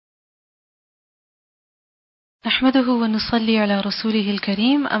نحمده ونصلي على رسوله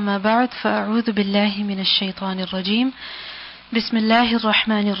الكريم أما بعد فأعوذ بالله من الشيطان الرجيم بسم الله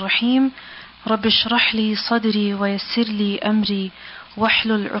الرحمن الرحيم رب اشرح لي صدري ويسر لي أمري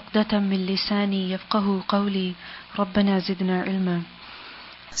واحلل عقدة من لساني يفقه قولي ربنا زدنا علما.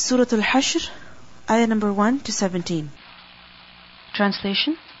 Surah Al-Hashr, ayah number 1 to 17.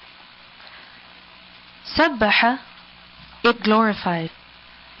 Translation. Sabbaha, it glorified,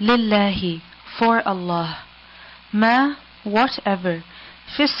 lillahi, for Allah, ma, whatever,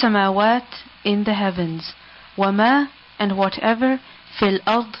 fis samawat, in the heavens, wa ma, and whatever, fil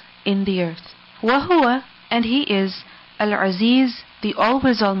ard, in the earth. Wa huwa, and he is, al-aziz, the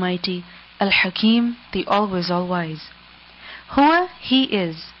always almighty, al-hakim, the always all-wise. Huwa, he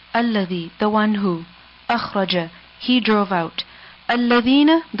is, alladhi, the one who, akhraja, he drove out,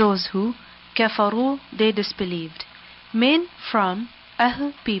 alladhina, those who, kafaru, they disbelieved, min, from,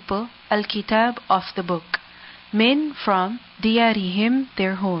 ahl, people, al-kitab, of the book, min, from, diyarihim,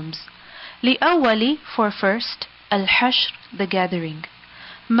 their homes, li-awwali, for first, al-hashr, the gathering,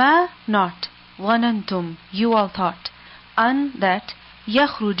 ma, not, dhanantum, you all thought, an, that,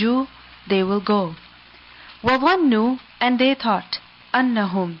 yakhruju, they will go, wa dhannu, and they thought,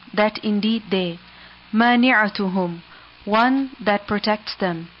 annahum, that indeed they, mani'atuhum, one that protects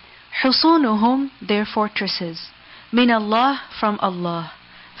them, husunuhum, their fortresses, min Allah, from Allah,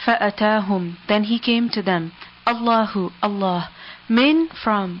 fa'atahum, then he came to them, Allahu, Allah, min,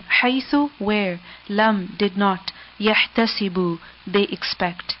 from, haythu, where, lam, did not, yahtasibu, they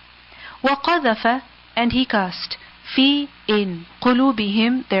expect, wa qadhafa, and he cast, fi, in,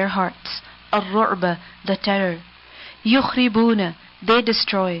 qulubihim, their hearts, ar-ru'ba, the terror, yukhribuna, they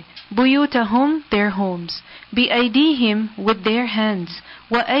destroy, buyutahum, their homes, bi-aydihim, with their hands,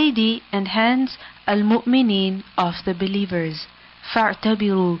 wa aydi, and hands, al-mu'minin, of the believers.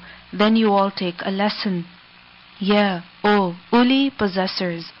 Fa'tabiru, then you all take a lesson. Ya, O, uli,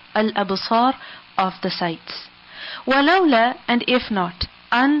 possessors, al-absar, of the sights. Walawla, and if not,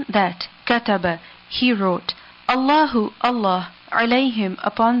 an, that, kataba, he wrote, Allahu, Allah, alayhim,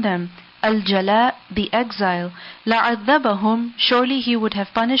 upon them, al-jala, the exile, la'adhabahum, surely he would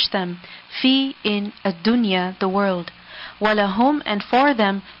have punished them, fi, in, ad-dunya, the world, walahum, and for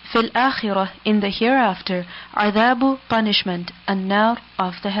them, fil akhirah, in the hereafter, adhabu, punishment, an-nar,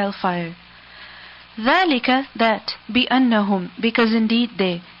 of the hellfire. Dhalika, that, bi-annahum, because indeed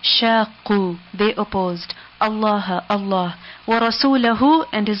they, shaqu, they opposed, Allah, Allah, wa rasulahu,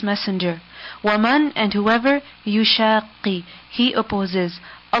 and his messenger, wa man, and whoever, yushaqi, he opposes,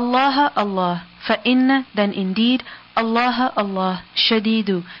 Allah, Allah, fa-inna, then indeed, Allah, Allah,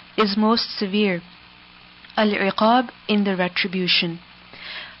 shadidu, is most severe, al-iqab, in the retribution.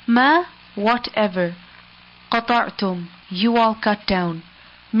 Ma, whatever, qata'tum, you all cut down,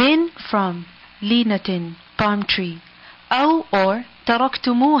 min, from, linatin, palm tree, aw, or,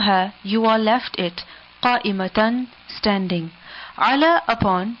 taraktumuha, you all left it, qa'imatan, standing, ala,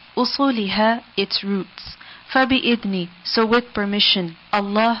 upon, usuliha, its roots, fabi-idni, so with permission,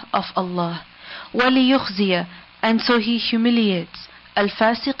 Allah, of Allah, waliyukhziya, and so he humiliates,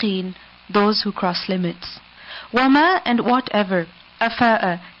 al-fasiqeen, those who cross limits, wama, and whatever,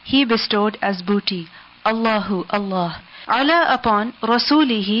 afa'a, he bestowed as booty, Allahu, Allah, ala, upon,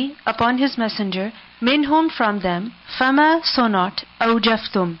 rasulihi, upon his messenger, minhum, from them, fama, so not,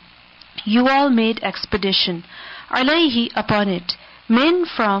 awjaftum, you all made expedition, alayhi, upon it, min,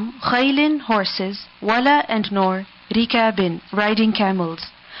 from, khaylin, horses, wala, and nor, rikabin, riding camels,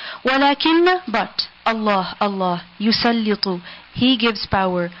 walakinna, but, Allah, Allah, yusallitu, he gives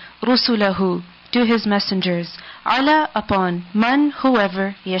power, rusulahu, to his messengers, ala, upon, man,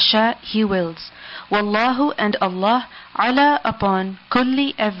 whoever, yasha, he wills, wallahu, and Allah, ala, upon,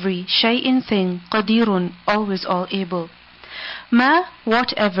 kulli, every, shay'in, thing, qadirun, always all able. Ma,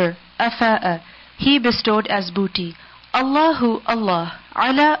 whatever, afa'a, he bestowed as booty, Allahu, Allah,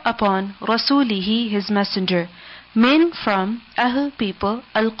 ala, upon, rasulihi, his messenger, min, from, ahl, people,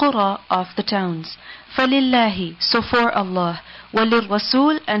 al-qura, of the towns, falillahi, so for Allah, walil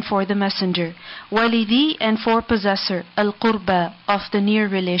rasul, and for the messenger, walidi, and for possessor, al-qurba, of the near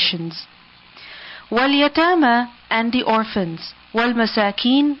relations, wal yatama, and the orphans, wal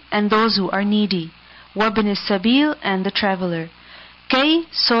masakin, and those who are needy, wabn sabil, and the traveler, kay,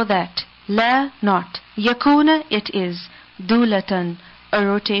 so that, la, not, yakuna, it is, dulatan, a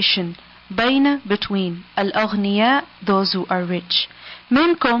rotation, bayna, between, al-aghniya, those who are rich,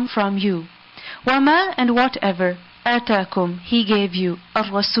 minkum, from you, wama, and whatever, atakum, he gave you,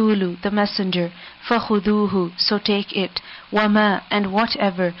 ar-rasulu, the messenger, fakhuduhu, so take it, wama, and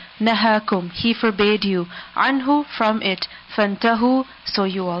whatever, nahakum, he forbade you, anhu, from it, fantahu, so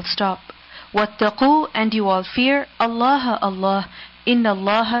you all stop, وَاتَّقُوا and you all fear Allah Allah. Inna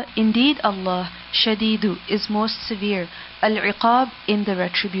Allah indeed Allah shadidu is most severe al-iqab in the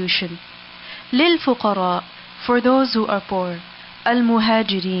retribution. لِلْفُقَرَاء for those who are poor.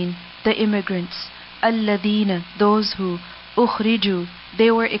 Al-muhajirin the immigrants. Al-ladina those who ukhriju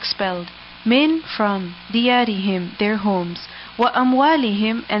they were expelled. Min from diyarihim their homes. Wa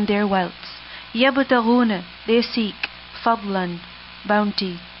amwalihim and their wealths. Yabtaghuna they seek fadlan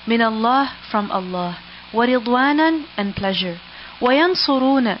bounty. Min Allah from Allah. Wa ridwanan and pleasure.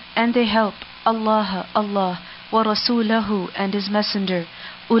 وَيَنْصُرُونَ and they help Allah Allah وَرَسُولَهُ and His Messenger.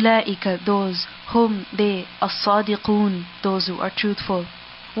 أُولَئِكَ those whom they الصَّادِقُونَ those who are truthful.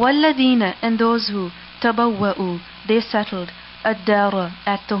 وَالَّذِينَ and those who تَبَوَّأُوا they settled الدَّارَ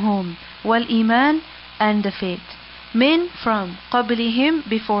at the home. وَالْإِيمَانَ and the faith. Min from قَبْلِهِمْ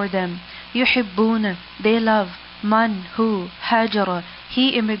before them. يُحِبُّونَ they love man who هاجر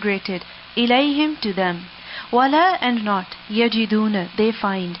he immigrated إِلَيْهِمْ to them. وَلَا and not يَجِدُونَ they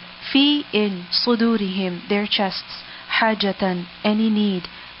find في in صُدُورِهِمْ their chests حَاجَةً any need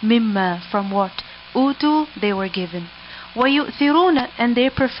مِمَّا from what أُوتُوا they were given. وَيُؤْثِرُونَ and they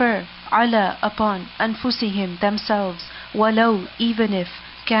prefer على upon أنفسهم themselves وَلَوْ even if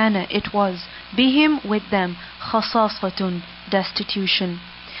كان it was بهم with them خَصَاصَةٌ destitution.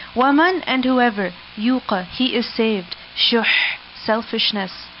 وَمَنْ and whoever يُوقَ he is saved شُحْ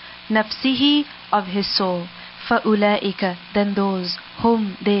selfishness نفسه of his soul. فَأُولَئِكَ then those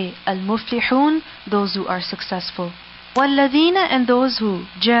whom they al-muflihun those who are successful. وَالَّذِينَ and those who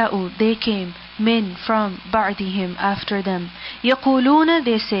جاءوا they came min from بعدهم after them. يقولون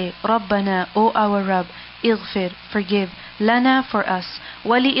they say ربنا O our Rabb اغفر forgive lana for us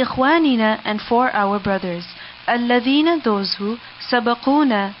ولإخواننا and for our brothers. الَّذِينَ those who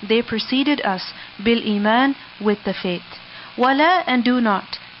سبقونا they preceded us بالإيمان with the faith. وَلَا and do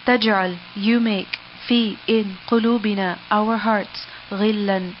not تجعل you make في in قلوبنا our hearts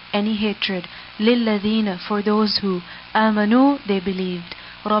غلا any hatred للذين for those who آمنوا they believed.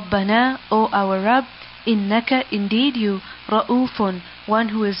 ربنا O our Rabb إنك indeed you رؤوف one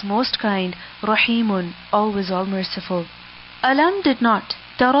who is most kind رحيم always all merciful. Alam did not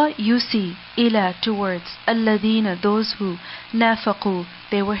ترى you see إلى towards الذين those who نافقوا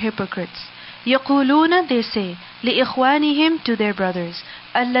they were hypocrites. يقولون they say لإخوانهم to their brothers.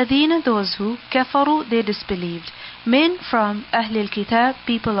 الذين those who كفروا they disbelieved. Min from أهل الكتاب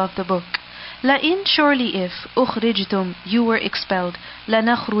people of the book. لئن surely if أخرجتم you were expelled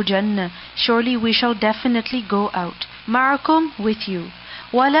لنخرجن surely we shall definitely go out معكم with you.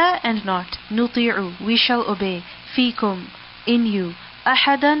 ولا and not نطيع we shall obey فيكم in you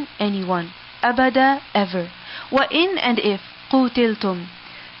أحدا anyone أبدا ever. وإن and if قتلتم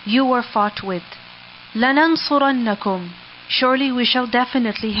you were fought with لننصرنكم surely we shall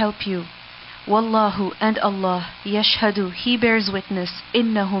definitely help you. Wallahu and Allah yashhadu he bears witness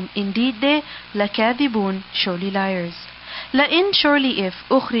innahum indeed they lakadibun surely liars. لئن surely if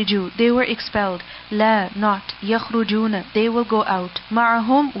أخرجوا they were expelled لا not يخرجون they will go out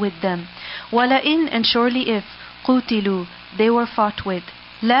معهم with them. ولئن and surely if قتلوا they were fought with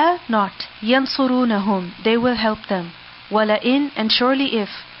لا not ينصرونهم they will help them. ولئن and surely if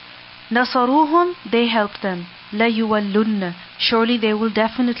نصروهم they help them لَيُوَلُّنَّ surely they will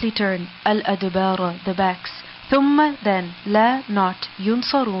definitely turn al-adbara the backs. ثُمَّ then la not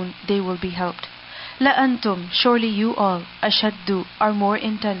يُنصَرُونَ they will be helped. لَأَنْتُمْ surely you all أَشَدُّ are more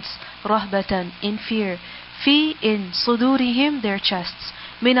intense رَهْبَةً in fear في in صُدُورِهِمْ their chests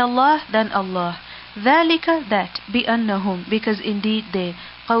min Allah than Allah. ذَلِكَ that بِأَنَّهُمْ because indeed they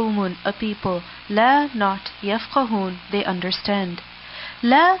قَوْمٌ a people la not يَفْقَهُونَ they understand.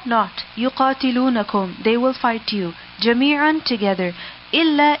 لا not يقاتلونكم they will fight you جميعا together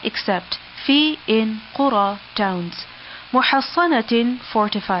إلا except في in قرى towns محصنة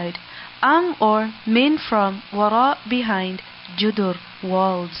fortified or min from وراء behind جدر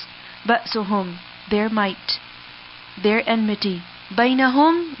walls بأسهم their might their enmity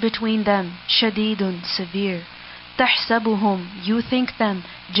بينهم between them شديد severe تحسبهم you think them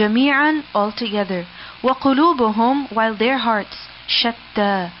جميعا altogether وقلوبهم while their hearts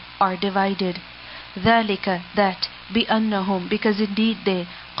shatta are divided. ذلك that بأنهم because indeed they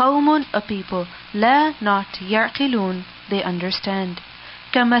قوم a people لا not يعقلون they understand.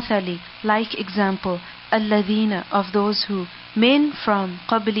 كمثل like example الذين of those who min from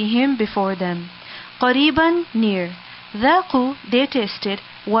قبلهم before them قريبا near ذاقوا they tasted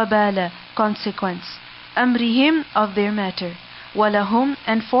وبال consequence أمرهم of their matter ولهم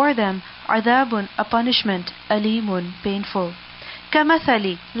and for them عذاب a punishment أليم painful.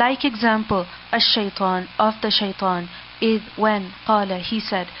 كمثل like example الشيطان of the shaitan is when قال he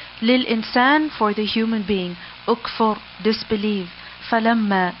said للإنسان for the human being أكفر disbelieve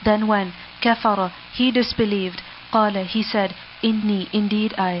فلما then when كفر he disbelieved قال he said إني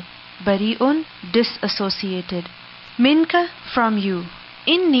indeed I بريء disassociated منك from you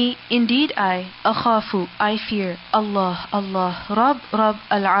إني indeed I أخاف I fear Allah رب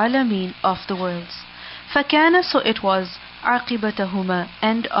العالمين of the worlds فكان so it was عاقبتهما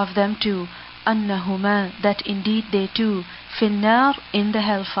end of them two أنهما that indeed they two في النار in the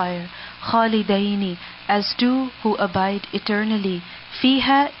hellfire خالدين as two who abide eternally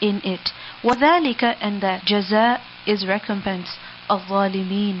فيها in it وذلك and that جزاء is recompense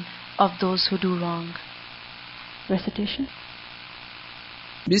الظالمين of those who do wrong. Recitation.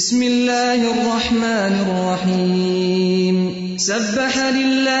 بسم الله الرحمن الرحيم سبح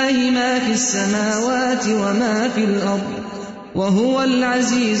لله ما في السماوات وما في الأرض وهو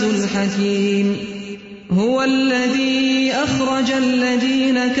العزيز الحكيم هو الذي أخرج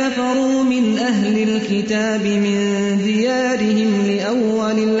الذين كفروا من أهل الكتاب من ديارهم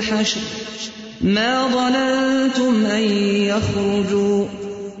لأول الحشر ما ظننتم أن يخرجوا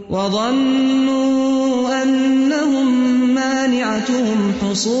وظنوا أنهم مانعتهم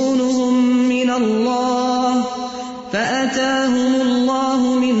حصونهم من الله فأتاهم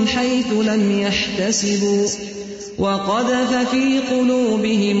الله من حيث لم يحتسبوا وقذف في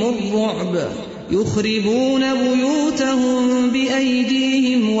قلوبهم الرعب يخربون بيوتهم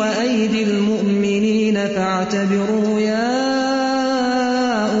بأيديهم وأيدي المؤمنين فاعتبروا يا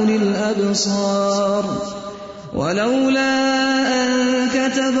أولي الأبصار ولولا أن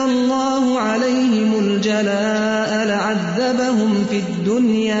كتب الله عليهم الجلاء لعذبهم في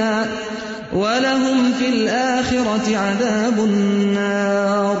الدنيا ولهم في الآخرة عذاب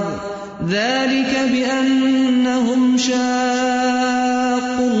النار ذلك بأنهم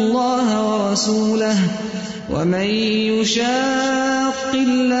شاقوا الله ورسوله ومن يشاق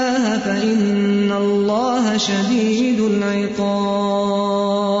الله فإن الله شديد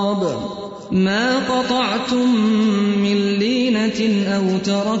العقاب ما قطعتم من لينة أو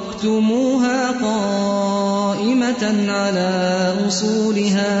تركتموها قائمة على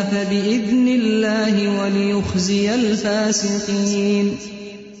أصولها فبإذن الله وليخزي الفاسقين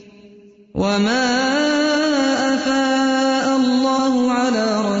وما أفاء الله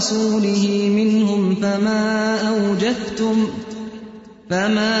على رسوله منهم فما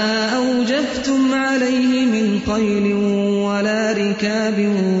أوجفتم عليه من خيل ولا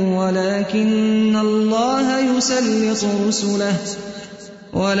ركاب ولكن الله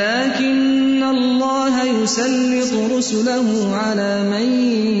يسلط رسله على من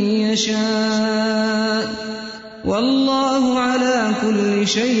يشاء والله على كل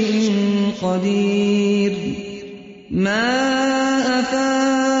شيء قدير ما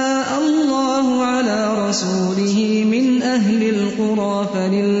أفاء الله على رسوله من أهل القرى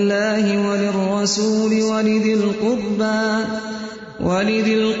فلله وللرسول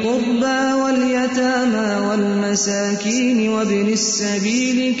ولذي القربى واليتامى والمساكين وابن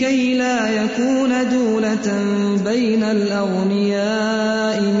السبيل كي لا يكون دولة بين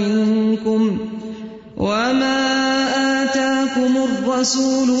الأغنياء منكم وما آتاكم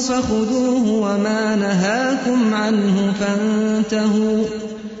الرسول فخذوه وما نهاكم عنه فانتهوا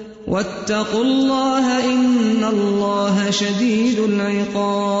واتقوا الله إن الله شديد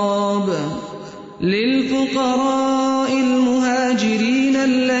العقاب للفقراء المهاجرين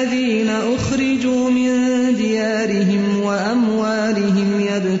الذين أخرجوا من ديارهم وأموالهم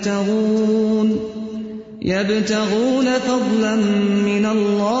يبتغون فضلا من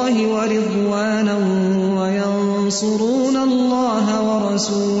الله ورضوانا وينصرون الله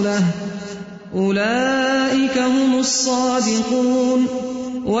ورسوله أولئك هم الصادقون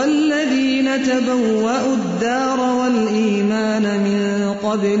والذين تبوأوا الدار والإيمان من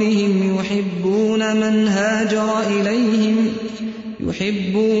قبلهم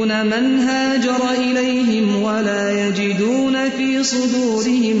يحبون من هاجر إليهم ولا يجدون في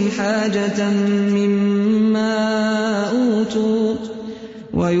صدورهم حاجة مما أوتوا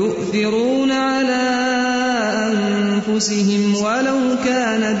ويؤثرون على أنفسهم ولو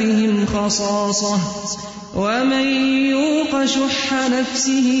كان بهم خصاصة ومن يوق شح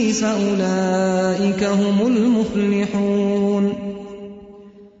نفسه فأولئك هم المفلحون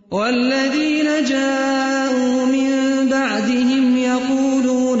والذين جاءوا من بعدهم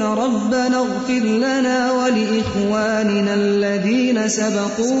يقولون ربنا اغفر لنا ولإخواننا الذين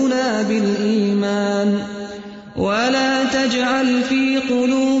سبقونا بالإيمان ولا تجعل في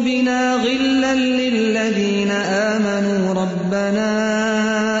قلوبنا غلا للذين آمنوا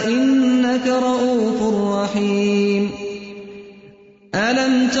ربنا إنك رؤوف رحيم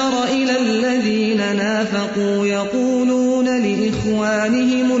ألم تر إلى الذين نافقوا يقولون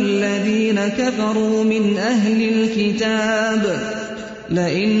لإخوانهم الذين كفروا من أهل الكتاب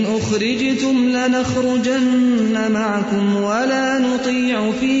لئن أخرجتم لنخرجن معكم ولا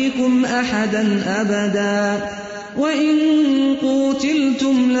نطيع فيكم أحدا أبدا وإن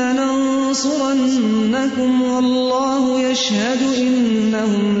قوتلتم لننصرنكم والله يشهد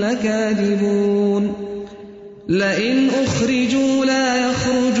إنهم لكاذبون لئن أخرجوا لا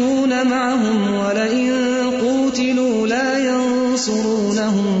يخرجون معهم ولئن قوتلوا لا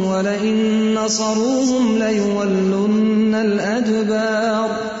ينصرونهم ولئن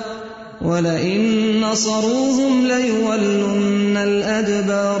نصروهم ليولن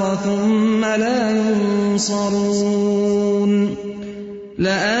الأدبار ثم لا ينصرون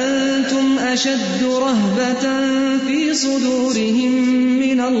لأنتم أشد رهبة في صدورهم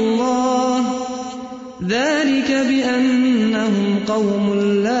من الله ذلك بأنهم قوم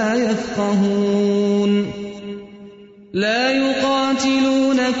لا يفقهون لا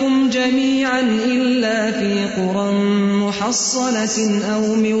يقاتلونكم جميعا إلا في قرى محصنة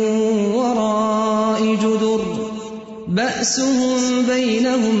أو من وراء جدر بأسهم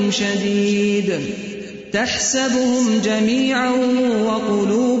بينهم شديد تحسبهم جميعا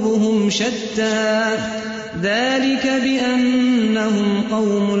وقلوبهم شتى ذلك بأنهم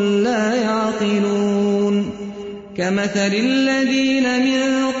قوم لا يعقلون كمثل الذين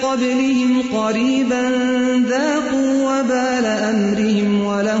من قبلهم قريبا ذاقوا وبال أمرهم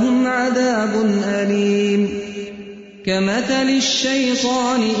ولهم عذاب أليم كمثل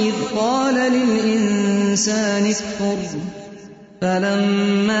الشيطان إذ قال للإنسان اكفر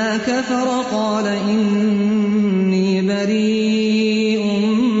فلما كفر قال إني بريء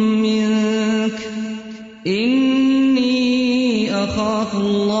منك إني أخاف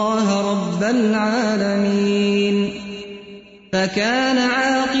الله رب العالمين فكان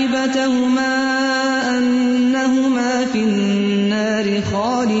عاقبتهما أنهما في النار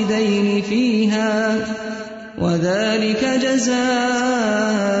خالدين فيها وذلك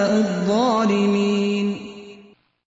جزاء الظالمين